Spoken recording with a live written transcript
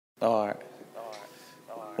Alright.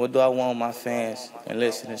 What do I want my fans and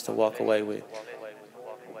listeners to walk away with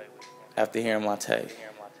after hearing my tape?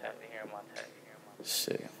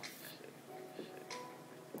 Shit.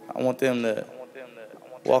 I want them to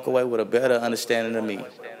walk away with a better understanding of me.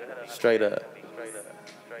 Straight up.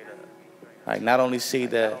 Like, not only see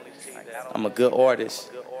that I'm a good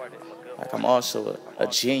artist, like, I'm also a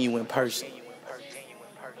genuine person.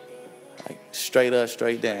 Like, straight up,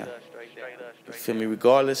 straight down. You feel me?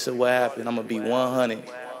 Regardless of what happened, I'm going to be 100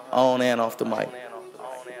 on and off the mic.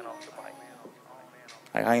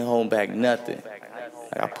 Like, I ain't holding back nothing.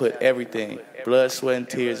 Like, I put everything, blood, sweat, and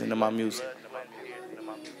tears into my music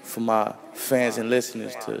for my fans and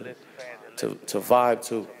listeners to vibe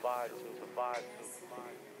to.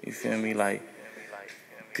 You feel me? Like,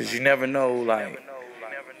 because you never know, like,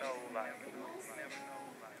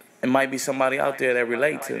 it might be somebody out there that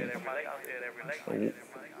relate to me. It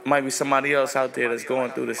might be somebody else out there that's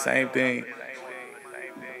going through the same thing,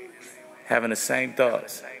 having the same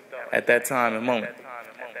thoughts at that time and moment.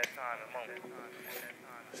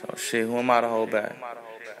 So shit, who am I to hold back?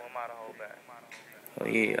 So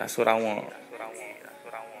yeah, that's what I want.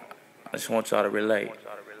 I just want y'all to relate.